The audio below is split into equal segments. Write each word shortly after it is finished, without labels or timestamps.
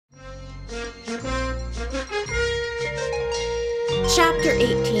Chapter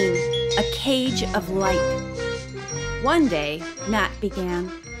 18, A Cage of Light. One day, Matt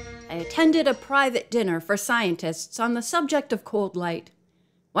began, I attended a private dinner for scientists on the subject of cold light.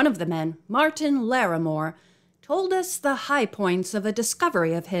 One of the men, Martin Larimore, told us the high points of a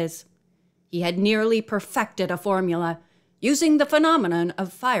discovery of his. He had nearly perfected a formula, using the phenomenon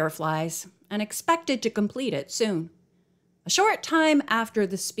of fireflies, and expected to complete it soon. A short time after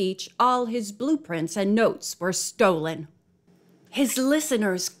the speech, all his blueprints and notes were stolen. His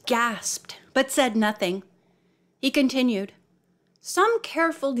listeners gasped, but said nothing. He continued, Some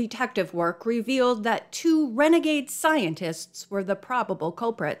careful detective work revealed that 2 renegade scientists were the probable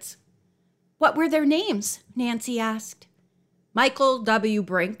culprits. What were their names? Nancy asked. Michael W.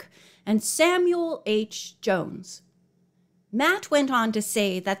 Brink and Samuel H. Jones. Matt went on to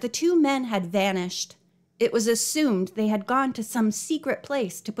say that the 2 men had vanished. It was assumed they had gone to some secret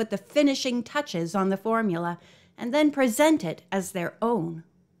place to put the finishing touches on the formula and then present it as their own.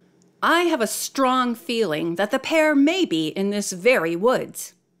 I have a strong feeling that the pair may be in this very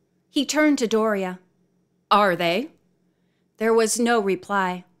woods. He turned to Doria. Are they? There was no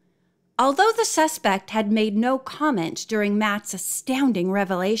reply. Although the suspect had made no comment during Matt's astounding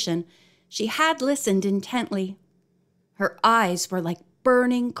revelation, she had listened intently. Her eyes were like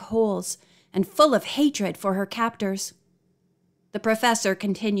burning coals and full of hatred for her captors. The professor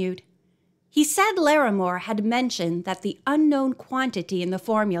continued. He said Larimore had mentioned that the unknown quantity in the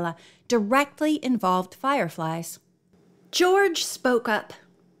formula directly involved fireflies. George spoke up.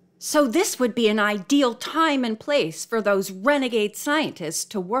 So this would be an ideal time and place for those renegade scientists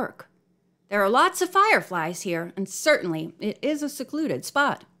to work. There are lots of fireflies here, and certainly it is a secluded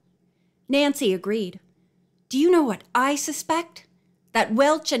spot. Nancy agreed. Do you know what I suspect? That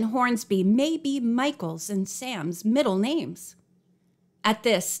Welch and Hornsby may be Michael's and Sam's middle names. At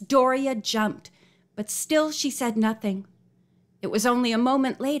this, Doria jumped, but still she said nothing. It was only a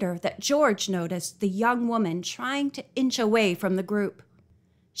moment later that George noticed the young woman trying to inch away from the group.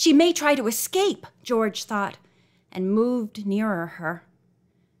 She may try to escape, George thought, and moved nearer her.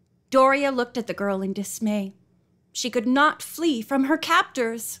 Doria looked at the girl in dismay. She could not flee from her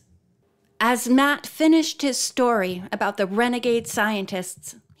captors. As Matt finished his story about the renegade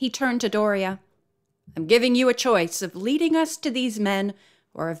scientists, he turned to Doria. I'm giving you a choice of leading us to these men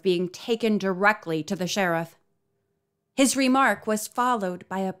or of being taken directly to the sheriff. His remark was followed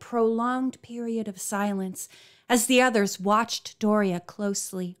by a prolonged period of silence as the others watched Doria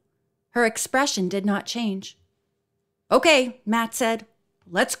closely. Her expression did not change. Okay, Matt said.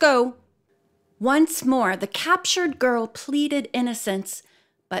 Let's go. Once more, the captured girl pleaded innocence,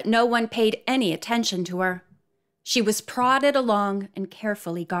 but no one paid any attention to her. She was prodded along and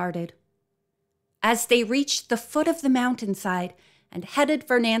carefully guarded. As they reached the foot of the mountainside and headed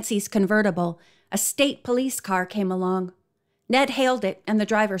for Nancy's convertible, a state police car came along. Ned hailed it, and the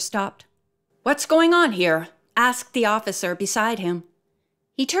driver stopped. What's going on here? Asked the officer beside him.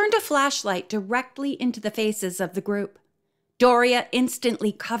 He turned a flashlight directly into the faces of the group. Doria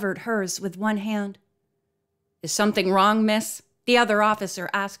instantly covered hers with one hand. Is something wrong, miss? The other officer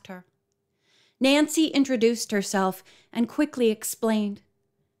asked her. Nancy introduced herself and quickly explained.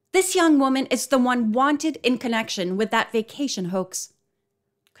 This young woman is the one wanted in connection with that vacation hoax.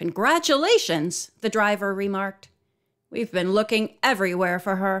 Congratulations, the driver remarked. We've been looking everywhere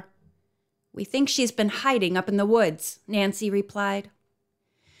for her. We think she's been hiding up in the woods, Nancy replied.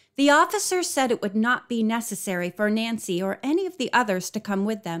 The officer said it would not be necessary for Nancy or any of the others to come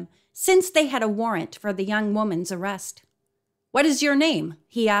with them, since they had a warrant for the young woman's arrest. What is your name?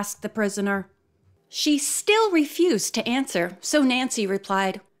 He asked the prisoner. She still refused to answer, so Nancy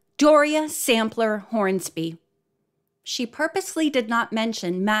replied, Doria Sampler Hornsby. She purposely did not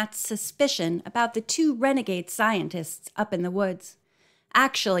mention Matt's suspicion about the 2 renegade scientists up in the woods.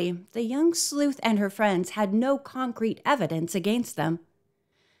 Actually, the young sleuth and her friends had no concrete evidence against them.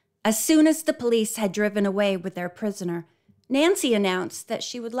 As soon as the police had driven away with their prisoner, Nancy announced that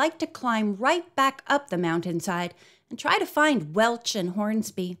she would like to climb right back up the mountainside and try to find Welch and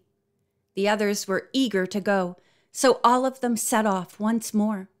Hornsby. The others were eager to go, so all of them set off once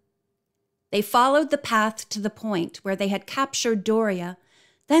more. They followed the path to the point where they had captured Doria,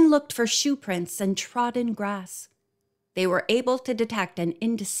 then looked for shoe prints and trodden grass. They were able to detect an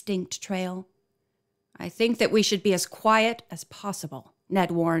indistinct trail. I think that we should be as quiet as possible, Ned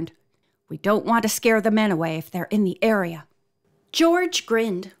warned. We don't want to scare the men away if they're in the area. George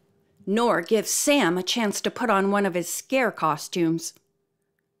grinned, nor give Sam a chance to put on one of his scare costumes.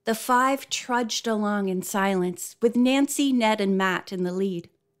 The 5 trudged along in silence, with Nancy, Ned, and Matt in the lead.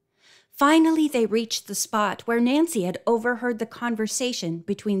 Finally, they reached the spot where Nancy had overheard the conversation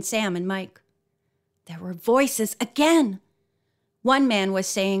between Sam and Mike. There were voices again. One man was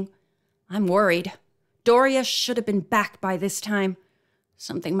saying, "I'm worried. Doria should have been back by this time.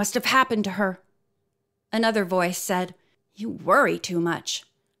 Something must have happened to her." Another voice said, "You worry too much.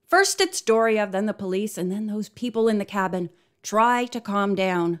 First it's Doria, then the police, and then those people in the cabin. Try to calm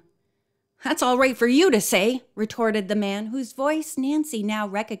down." "That's all right for you to say," retorted the man, whose voice Nancy now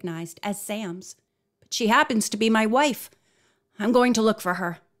recognized as Sam's. "But she happens to be my wife. I'm going to look for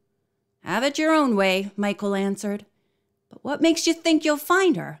her." "Have it your own way," Michael answered. "But what makes you think you'll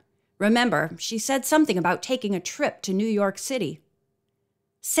find her? Remember, she said something about taking a trip to New York City."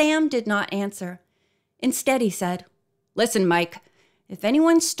 Sam did not answer. Instead, he said, "Listen, Mike, if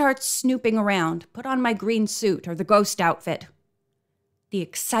anyone starts snooping around, put on my green suit or the ghost outfit." The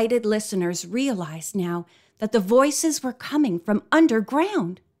excited listeners realized now that the voices were coming from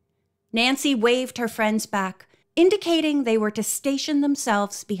underground. Nancy waved her friends back, indicating they were to station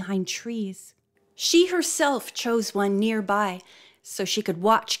themselves behind trees. She herself chose one nearby so she could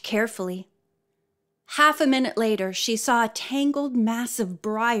watch carefully. Half a minute later, she saw a tangled mass of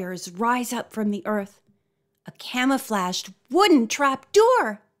briars rise up from the earth. A camouflaged wooden trap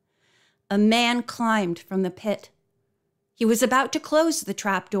door. A man climbed from the pit. He was about to close the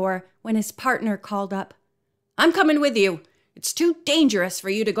trap door when his partner called up, "I'm coming with you. It's too dangerous for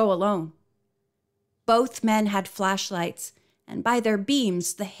you to go alone." Both men had flashlights, and by their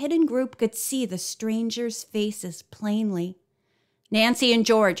beams, the hidden group could see the strangers' faces plainly. Nancy and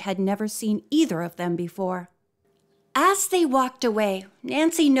George had never seen either of them before. As they walked away,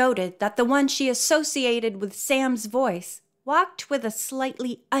 Nancy noted that the one she associated with Sam's voice walked with a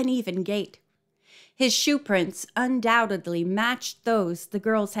slightly uneven gait. His shoe prints undoubtedly matched those the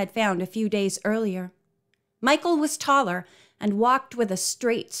girls had found a few days earlier. Michael was taller and walked with a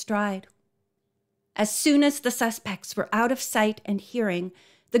straight stride. As soon as the suspects were out of sight and hearing,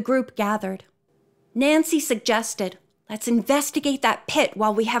 the group gathered. Nancy suggested, "Let's investigate that pit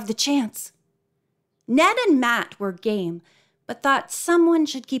while we have the chance." Ned and Matt were game, but thought someone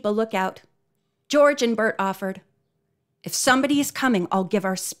should keep a lookout. George and Bert offered. "If somebody is coming, I'll give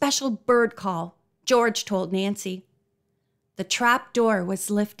our special bird call," George told Nancy. The trap door was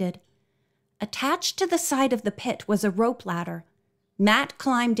lifted. Attached to the side of the pit was a rope ladder. Matt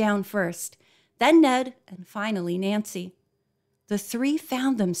climbed down first, then Ned, and finally Nancy. The three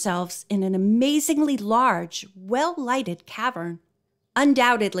found themselves in an amazingly large, well-lighted cavern.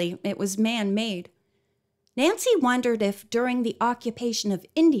 Undoubtedly, it was man-made. Nancy wondered if, during the occupation of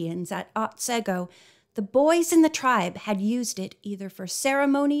Indians at Otsego, the boys in the tribe had used it either for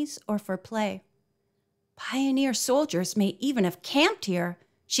ceremonies or for play. "Pioneer soldiers may even have camped here,"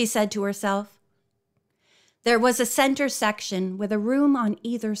 she said to herself. There was a center section with a room on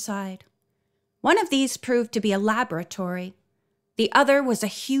either side. One of these proved to be a laboratory. The other was a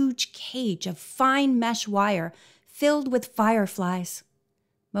huge cage of fine mesh wire filled with fireflies.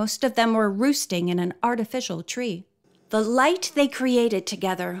 Most of them were roosting in an artificial tree. The light they created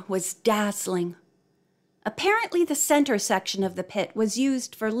together was dazzling. Apparently, the center section of the pit was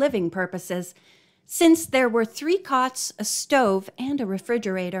used for living purposes, since there were 3 cots, a stove, and a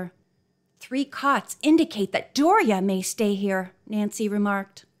refrigerator. 3 cots indicate that Doria may stay here, Nancy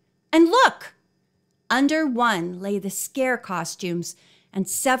remarked. And look! Under one lay the scare costumes and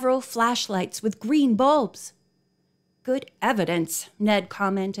several flashlights with green bulbs. "Good evidence," Ned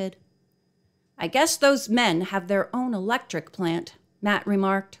commented. "I guess those men have their own electric plant," Matt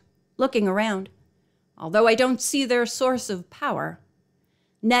remarked, looking around, "although I don't see their source of power."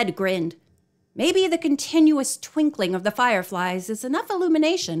 Ned grinned. "Maybe the continuous twinkling of the fireflies is enough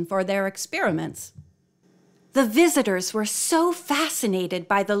illumination for their experiments." The visitors were so fascinated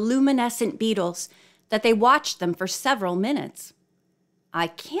by the luminescent beetles that they watched them for several minutes. "I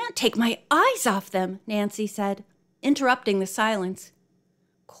can't take my eyes off them," Nancy said, interrupting the silence.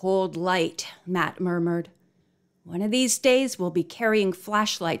 "Cold light," Matt murmured. "One of these days we'll be carrying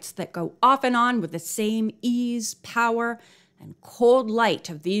flashlights that go off and on with the same ease, power, and cold light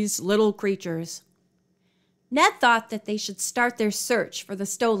of these little creatures." Ned thought that they should start their search for the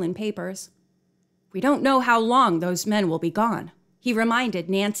stolen papers. "We don't know how long those men will be gone," he reminded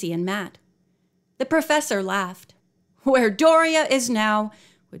Nancy and Matt. The professor laughed. "Where Doria is now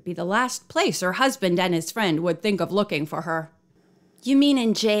would be the last place her husband and his friend would think of looking for her." "You mean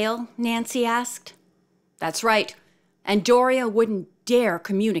in jail?" Nancy asked. "That's right. And Doria wouldn't dare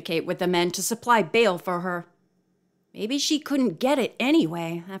communicate with the men to supply bail for her. Maybe she couldn't get it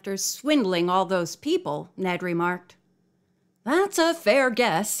anyway after swindling all those people," Ned remarked. "That's a fair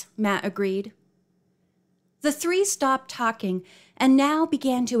guess," Matt agreed. The 3 stopped talking and now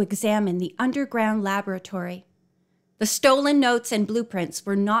began to examine the underground laboratory. The stolen notes and blueprints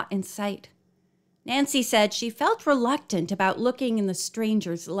were not in sight. Nancy said she felt reluctant about looking in the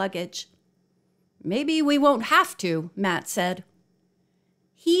stranger's luggage. "Maybe we won't have to," Matt said.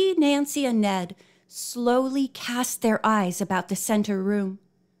 He, Nancy, and Ned slowly cast their eyes about the center room.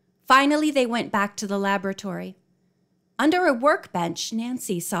 Finally, they went back to the laboratory. Under a workbench,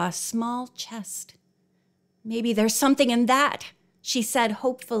 Nancy saw a small chest. "Maybe there's something in that," she said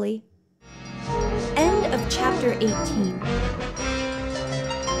hopefully. End of chapter 18.